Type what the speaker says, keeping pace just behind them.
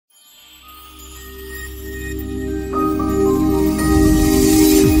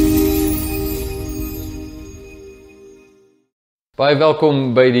Baie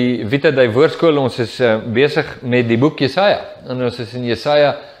welkom by die Vita Dei Woordskool. Ons is besig met die boek Jesaja. En ons is in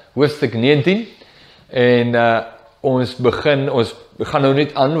Jesaja hoofstuk 19. En ons gaan nou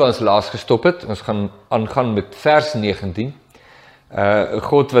net aan waar ons laas gestop het. Ons gaan aangaan met vers 19.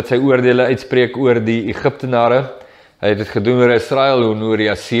 God wat sy oordele uitspreek oor die Egiptenare. Hy het dit gedoen oor Israel, oor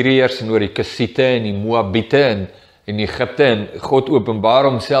die Assiriërs en oor die Kassiete en die Moabiete en Egipte. En God openbaar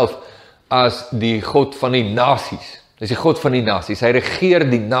homself as die God van die nasies. Hy is die God van die nasies. Hy regeer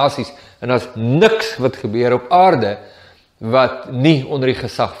die nasies en daar is niks wat gebeur op aarde wat nie onder die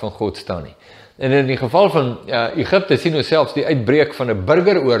gesag van God staan nie. En in die geval van Egipte sien ons selfs die uitbreek van 'n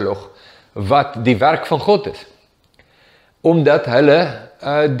burgeroorlog wat die werk van God is. Omdat hulle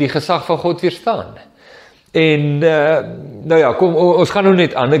die gesag van God weerstaan. En nou ja, kom, ons gaan nou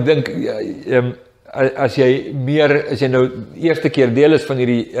net aan. Ek dink as jy nou eerste keer deel is van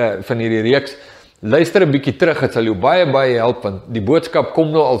hierdie reeks, luister 'n bietjie terug, het sal jou baie help, want die boodskap kom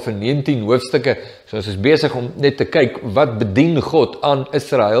nou al vir 19 hoofstukke, so ons is besig om net te kyk, wat bedien God aan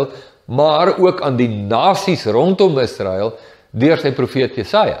Israel, maar ook aan die nasies rondom Israel, deur sy profeet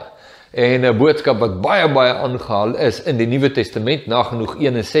Jesaja. En 'n boodskap wat baie aangehaal is in die Nuwe Testament, nagenoeg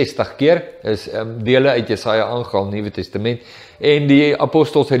 61 keer, is dele uit Jesaja aangehaal in die Nuwe Testament, en die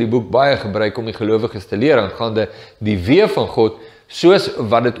apostels het die boek baie gebruik om die gelowiges te leer aangaande die weë van God, soos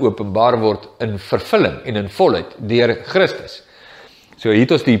wat dit openbaar word in vervulling en in volheid deur Christus. So hier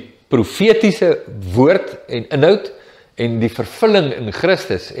het ons die profetiese woord en inhoud en die vervulling in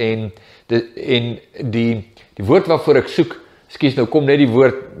Christus en die woord waarvoor ek soek, nou kom net die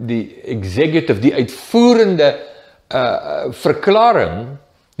woord, die executive, die uitvoerende verklaring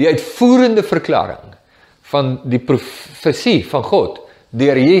van die profesie van God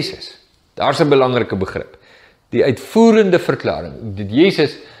deur Jesus. Daar's 'n belangrike begrip. Die uitvoerende verklaring.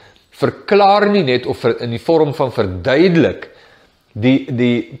 Jezus verklaar nie net of in die vorm van verduidelik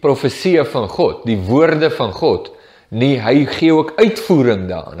die profesie van God, die woorde van God. Nee, hy gee ook uitvoering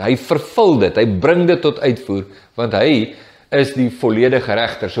daaraan. Hy vervul dit, hy bring dit tot uitvoer, want hy is die volledige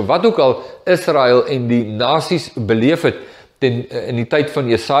regter. So wat ook al Israel en die nasies beleef het in die tyd van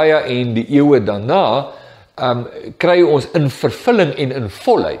Jesaja en die eeue daarna, kry ons in vervulling en in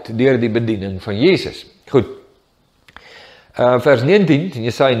volheid deur die bediening van Jesus. Goed. Vers 19, in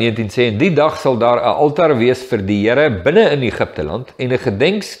Jesaja 19 sê, en die dag sal daar 'n altaar wees vir die Here binne in Egipteland en 'n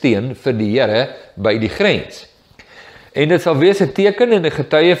gedenksteen vir die Here by die grens. En dit sal wees 'n teken en 'n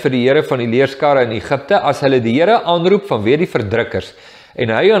getuie vir die Here van die leerskare in Egipte as hulle die Here aanroep vanweë die verdrukkers en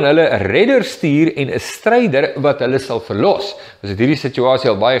hy aan hulle 'n redder stuur en 'n stryder wat hulle sal verlos. Ons het hierdie situasie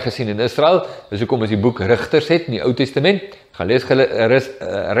al baie gesien in Israel, dis hoekom ons die boek Rigters het in die Ou Testament. Gaan lees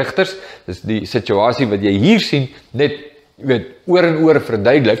Rigters, dis die situasie wat jy hier sien, net oor en oor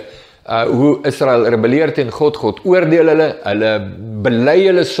verduidelik, hoe Israel rebelleer teen God, God oordeel hulle bely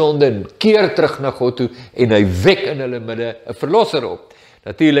hulle sonde en keer terug na God toe, en hy wek in hulle midde 'n verlosser op.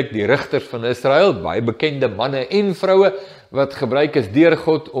 Natuurlik die rigters van Israel, baie bekende manne en vroue, wat gebruik is deur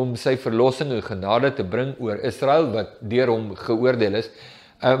God om sy verlossing en genade te bring oor Israel, wat deur hom geoordeel is,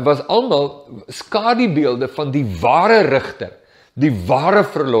 was almal skadubeelde van die ware rigter, die ware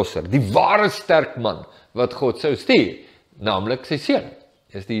verlosser, die ware sterk man, wat God sou stuur, naamlik sy seun.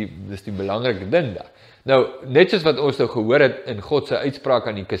 Dis die belangrike ding daar. Nou, net soos wat ons nou gehoor het in God se uitspraak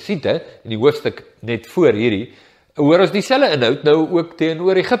aan die Kassiete, in die hoofstuk net voor hierdie, hoor ons dieselfde inhoud nou ook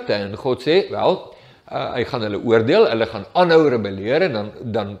teenoor Egipte, en God sê, hy gaan hulle oordeel, hulle gaan aanhou rebelleer, en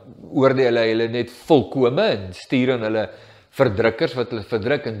dan oordeel hy hulle net volkome, en stuur aan hulle verdrukkers wat hulle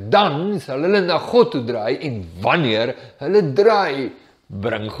verdruk, en dan sal hulle na God toe draai, en wanneer hulle draai,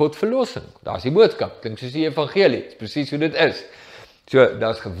 bring God verlossing. Daar's die boodskap, klink soos die evangelie, dis presies hoe dit is. So,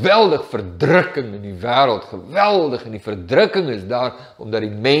 daar's geweldig verdrukking in die wêreld, geweldig, en die verdrukking is daar, omdat die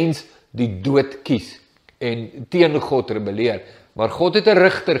mens die dood kies, en teen God rebelleer. Maar God het 'n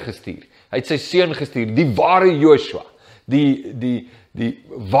rigter gestuur, hy het sy seun gestuur, die ware Joshua, die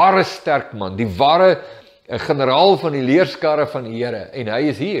ware sterk man, die ware generaal van die leerskare van die Here, en hy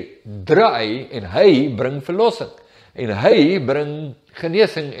is hier, draai, en hy bring verlossing, en hy bring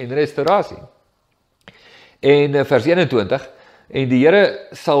genesing en restaurasie. En vers 21, en die Here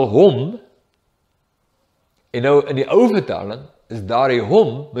sal hom, en nou in die ou vertaling, is daar die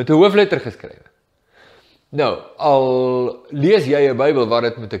hom met 'n hoofletter geskrywe. Nou, al lees jy 'n Bybel waar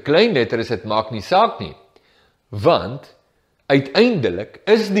dit met 'n klein letter is, dit maak nie saak nie, want uiteindelik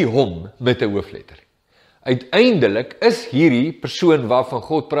is die hom met 'n hoofletter. Uiteindelik is hierdie persoon waarvan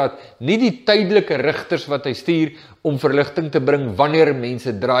God praat, nie die tydelike rigters wat hy stuur om verligting te bring wanneer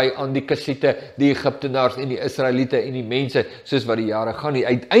mense draai aan die Kassiete, die Egiptenaars en die Israeliete en die mense soos wat die jare gaan nie.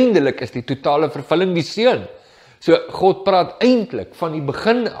 Uiteindelik is die totale vervulling die seun. So God praat eintlik van die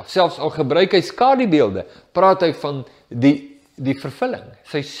begin af, selfs al gebruik hy skadubeelde, praat hy van die vervulling,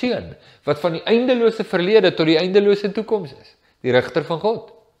 sy seun, wat van die eindelose verlede tot die eindelose toekoms is, die rigter van God.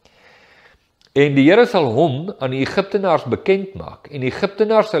 En die Here sal hom aan die Egiptenaars bekend maak, en die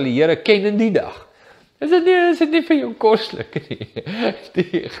Egiptenaars sal die Here ken in die dag. Is dit nie vir jou koslik nie?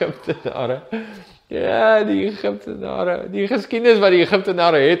 Die Egiptenare. Ja, die Egiptenare. Die geskiedenis wat die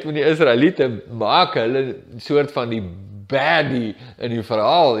Egiptenare het met die Israeliete, maak hulle soort van die baddie in die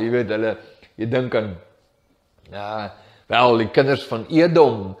verhaal. Jy weet, jy dink aan, die kinders van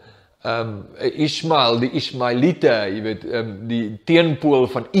Edom, Ismael, die Ismaeliete, jy weet, die teenpool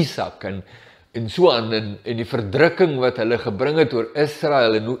van Isak, en so aan, en die verdrukking wat hulle gebring het oor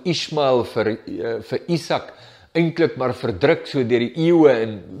Israel, en hoe Ismael vir Isak eintlik maar verdruk so deur die eeue,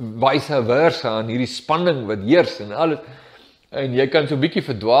 en vice versa, aan hierdie spanning wat heers, en alles, en jy kan so 'n bietjie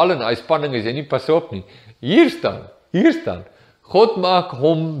verdwaal in daai spanning, as jy nie pas op nie. Hier staan, God maak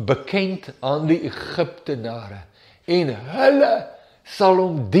hom bekend aan die Egiptenare, en hulle sal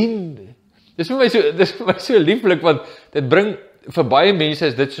hom dien. Dis vir my so lieflik, want dit bring, vir baie mense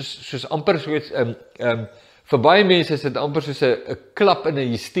is dit soos amper soos, vir baie mense is dit amper soos 'n klap in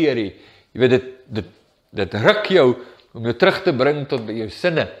 'n hysterie. Jy weet, dit ruk jou, om jou terug te bring tot by jou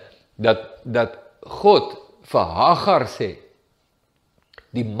sinne, dat God vir Hagar sê,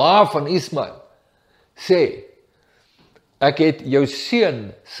 die ma van Ismael, sê, ek het jou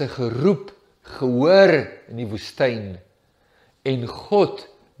seun se geroep gehoor in die woestyn, en God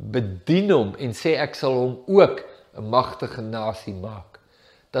bedien hom, en sê ek sal hom ook 'n magtige nasie maak.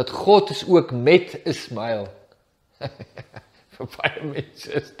 Dat God is ook met Ismael. Vir baie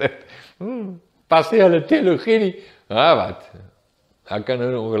mense is dit, pas nie hulle teologie nie. Wat? Ek kan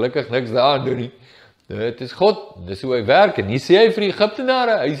nou ongelukkig niks daaraan doen nie. Dit is God, dis hoe hy werk, en nie sê hy vir die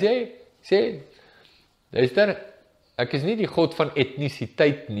Egiptenare, hy sê, luister, ek is nie die God van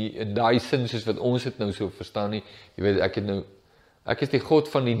etnisiteit nie, in daai sin soos wat ons het nou so verstaan nie. Jy weet, ek is die God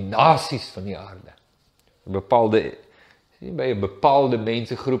van die nasies van die aarde. Nie by 'n bepaalde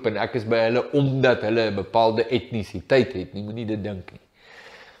mensegroep, en ek is by hulle omdat hulle 'n bepaalde etnisiteit het, nie, moenie dit dink nie.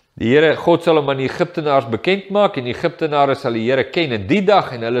 Die Here, God sal hom aan die Egiptenaars bekend maak, en die Egiptenare sal die Here ken in die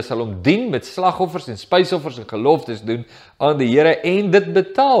dag, en hulle sal hom dien met slagoffers en spysoffers en geloftes doen aan die Here, en dit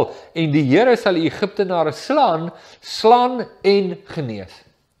betaal, en die Here sal die Egiptenare slaan en genees.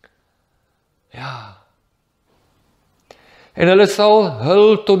 Ja. En hulle sal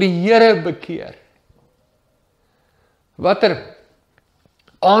hul tot die Here bekeer. Watter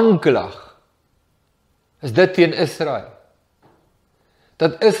aanklag is dit teen Israel?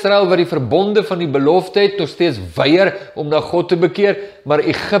 Dat Israel wat die verbonde van die belofte het, nog steeds weier om na God te bekeer, maar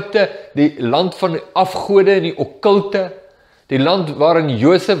Egipte, die land van die afgode en die okkulte, die land waarin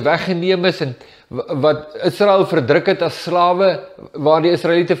Josef weggeneem is, en wat Israel verdruk het as slawe, waar die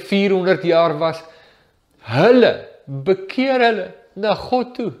Israeliete 400 jaar was, hulle bekeer hulle na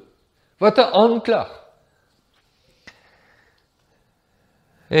God toe. Wat 'n aanklag.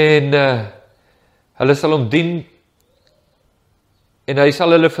 En hulle sal hom dien, en hy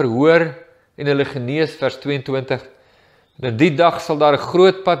sal hulle verhoor, en hulle genees, vers 22. En in die dag sal daar 'n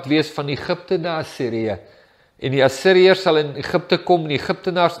groot pad wees van Egipte na Assirië, en die Assiriërs sal in Egipte kom, en die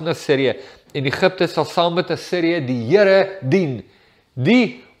Egiptenaars in Assirië, en Egipte sal saam met Assirië die Here dien,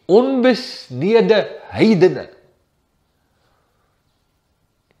 die onbesnede heidene.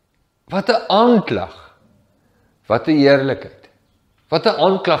 Wat 'n aanklag, wat 'n heerlikheid. Wat 'n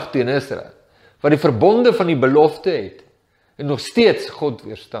aanklag teen Israel, wat die verbonde van die belofte het, en nog steeds God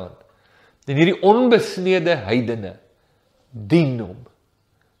weerstaan. En hierdie onbesnede heidene dien hom,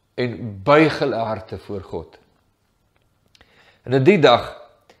 en buig hulle harte voor God. En in die dag,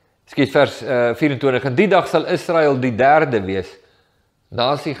 vers 24, in die dag sal Israel die derde wees,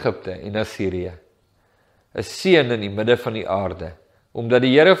 naas Egipte en Assirië, 'n seën in die midde van die aarde, omdat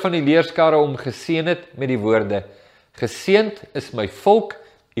die Here van die leerskare hom geseën het met die woorde, geseënd is my volk,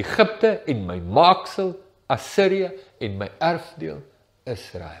 Egipte, en my maaksel, Assirië, en my erfdeel,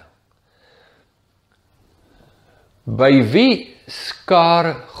 Israel. By wie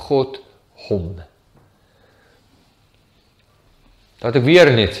skaar God hom? Laat ek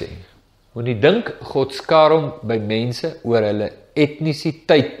weer net sê, moenie dink God skaar hom by mense oor hulle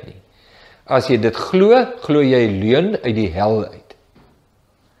etnisiteit nie. As jy dit glo jy leuen uit die hel uit.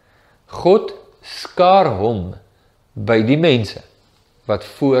 God skaar hom by die mense wat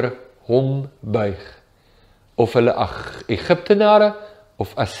voor hom buig, of hulle Egiptenare,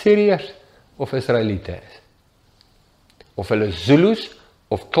 of Assiriërs, of Israeliete is. Of hulle Zulus,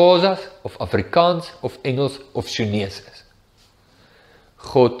 of Xhosas, of Afrikaans, of Engels, of Chinese is.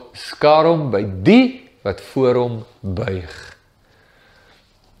 God skaar hom by die wat voor hom buig.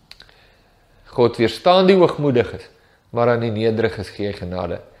 God weerstaan die hoogmoediges, maar aan die nederiges gee hy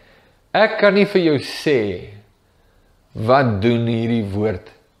genade. Ek kan nie vir jou sê, wat doen hierdie woord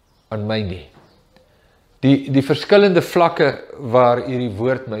aan my nie. Die verskillende vlakke waar hierdie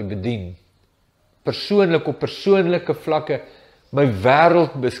woord my bedien, persoonlik op persoonlike vlakke, my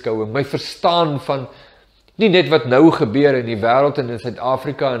wêreldbeskouing, my verstaan van, nie net wat nou gebeur in die wêreld en in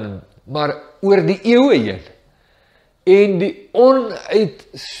Suid-Afrika, maar oor die eeue heen, en die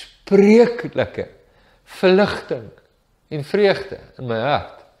onuitspreeklike verligting en vreugde in my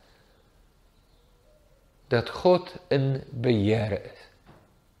hart, dat God in beheer is.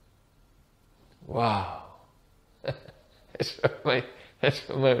 Wow. Is vir my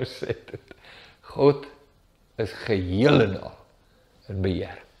ontsettend. God is geheel en al in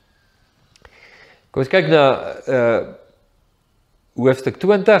beheer. Kom ons kyk na hoofstuk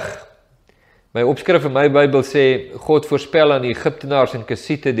 20. My opskrif in my Bybel sê, God voorspel aan die Egiptenaars en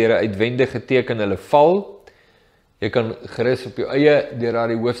Kusiete deur 'n uitwendige teken hulle val. Jy kan gerus op jou eie deur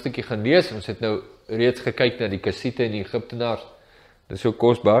daardie hoofstukkie gaan lees. Ons het nou reeds gekyk na die Kusiete en die Egiptenaars. Dit is so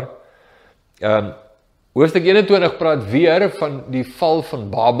kosbaar. Hoofstuk 21 praat weer van die val van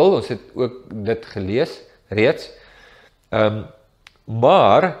Babel. Ons het ook dit gelees reeds.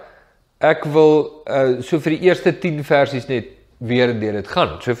 Maar ek wil so vir die eerste 10 versies net weer deur dit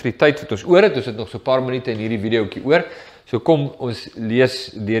gaan. So vir die tyd wat ons oor het, ons het nog so 'n paar minute in hierdie videoetjie oor. So kom ons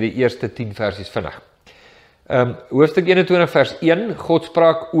lees deur die eerste 10 versies vinnig. Hoofstuk 21 vers 1, God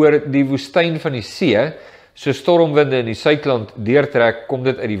spraak oor die woestyn van die see, so stormwinde in die suidland deurtrek, kom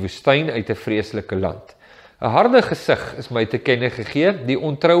dit uit die woestyn uit 'n vreeslike land. 'n Harde gesig is my te kenne gegee, die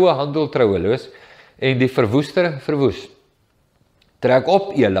ontroue handel troueloos en die verwoester verwoes. Trek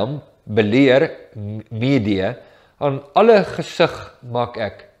op Elam, beleer Medië, aan alle gesig maak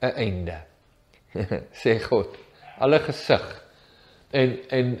ek 'n einde. Sê God, alle gesig.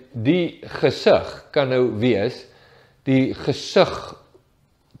 En die gesig kan nou wees, die gesig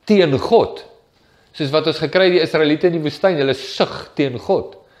teen God. Soos wat ons gekry die Israeliete in die woestyn, hulle sug teen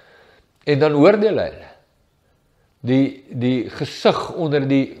God. En dan oordeel hy hulle. Die gesig onder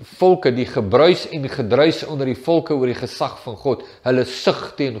die volke, die gebruis en gedruis onder die volke oor die gesag van God, hulle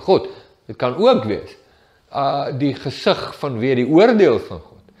sug teen God. Dit kan ook wees, die gesig vanweer die oordeel van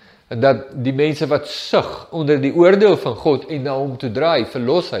God. En dat die mense wat sug onder die oordeel van God en na hom toe draai,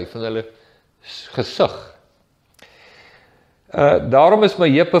 verlos hy van hulle gesig. Daarom is my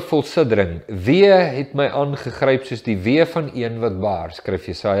heupe vol siddering. Wee het my aangegryp soos die wee van een wat baar, skryf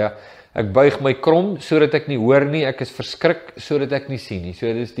Jesaja. Ek buig my krom, sodat ek nie hoor nie, ek is verskrik, sodat ek nie sien nie. So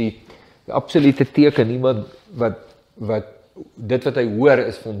dit is die absolute teken, iemand wat dit wat hy hoor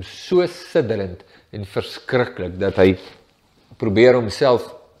is vir hom so sidderend en verskriklik, dat hy probeer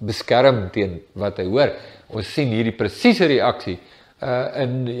homself beskerm teen wat hy hoor. Ons sien hierdie presiese reaksie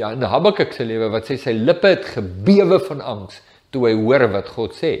in Habakuk se lewe, wat sê sy lippe het gebewe van angs, toe hy hoor wat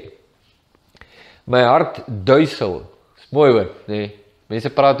God sê. My hart duisel, is mooi hoor, nee, mense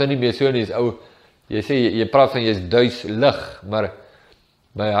praat nou nie meer so nie, is ou, jy sê, jy praat van jy is duiselig, maar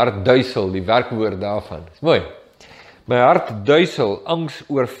my hart duisel, die werkwoord daarvan, is mooi. My hart duisel, angs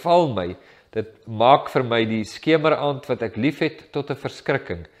oorval my, dit maak vir my die skemeraand wat ek lief het tot 'n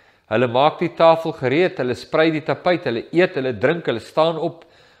verskrikking. Hulle maak die tafel gereed, hulle sprei die tapuit, hulle eet, hulle drink, hulle staan op,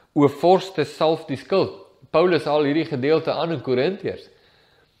 o vorste salf die skuld. Paulus haal hierdie gedeelte aan in Korintiërs.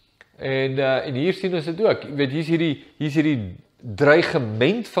 En hier sien ons dit ook. Jy weet, hier is hierdie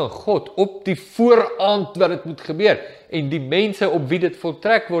dreigement van God op die vooraand wat dit moet gebeur. En die mense op wie dit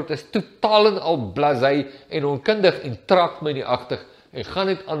voltrek word, is totaal en al blasey en onkundig en trek my nie agtig en gaan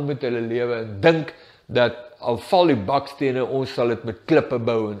net aan met hulle lewe en dink dat al val die bakstene, ons sal dit met klippe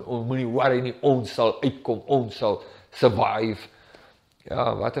bou en ons moenie worry nie, ons sal uitkom, ons sal survive.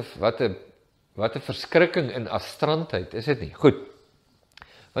 Ja, wat 'n verskrikking en afstrandheid, is dit nie? Goed.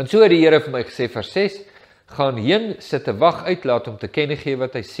 Want so het die Here vir my gesê, vers 6, gaan heen, sit 'n wag uit, laat hom te kenne gee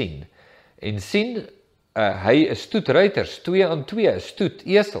wat hy sien. En sien, hy is stoetruiters, 2 aan 2, stoet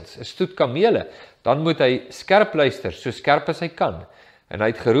esels, stoet kamele, dan moet hy skerp luister, so skerp as hy kan. En hy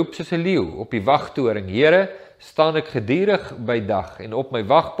het geroep soos 'n leeu op die wagtoring, Here, staan ek gedurig by dag, en op my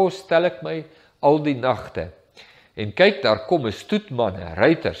wagpos stel ek my al die nagte. En kyk, daar kom 'n stoet manne,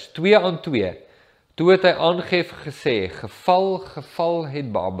 ruiters, 2 aan 2. Toe het hy aangeef gesê, geval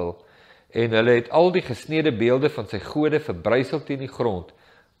het Babel, en hulle het al die gesnede beelde van sy gode verbrysel teen die grond.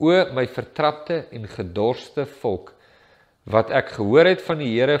 O, my vertrapte en gedorste volk, wat ek gehoor het van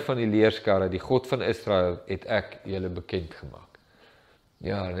die Here van die leerskare, die God van Israel, het ek julle bekend gemaak.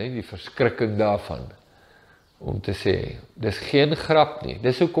 Ja, nee, die verskrikking daarvan. om te sê, dis geen grap nie,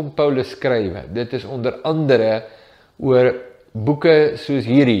 dis hoekom Paulus skrywe, dit is onder andere oor boeke soos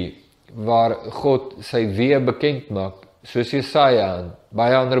hierdie, waar God sy weë bekend maak, soos Jesaja en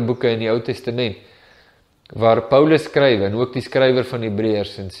baie ander boeke in die Ou Testament, waar Paulus skryf, en ook die skrywer van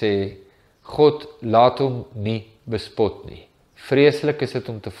Hebreërs, en sê, God laat hom nie bespot nie. Vreeslik is dit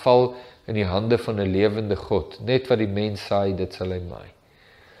om te val in die hande van 'n lewende God, net wat die mens saai, dit sal hy maai.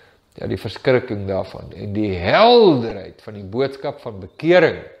 Ja, die verskrikking daarvan, en die helderheid van die boodskap van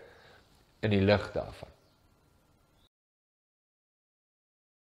bekering in die lig daarvan.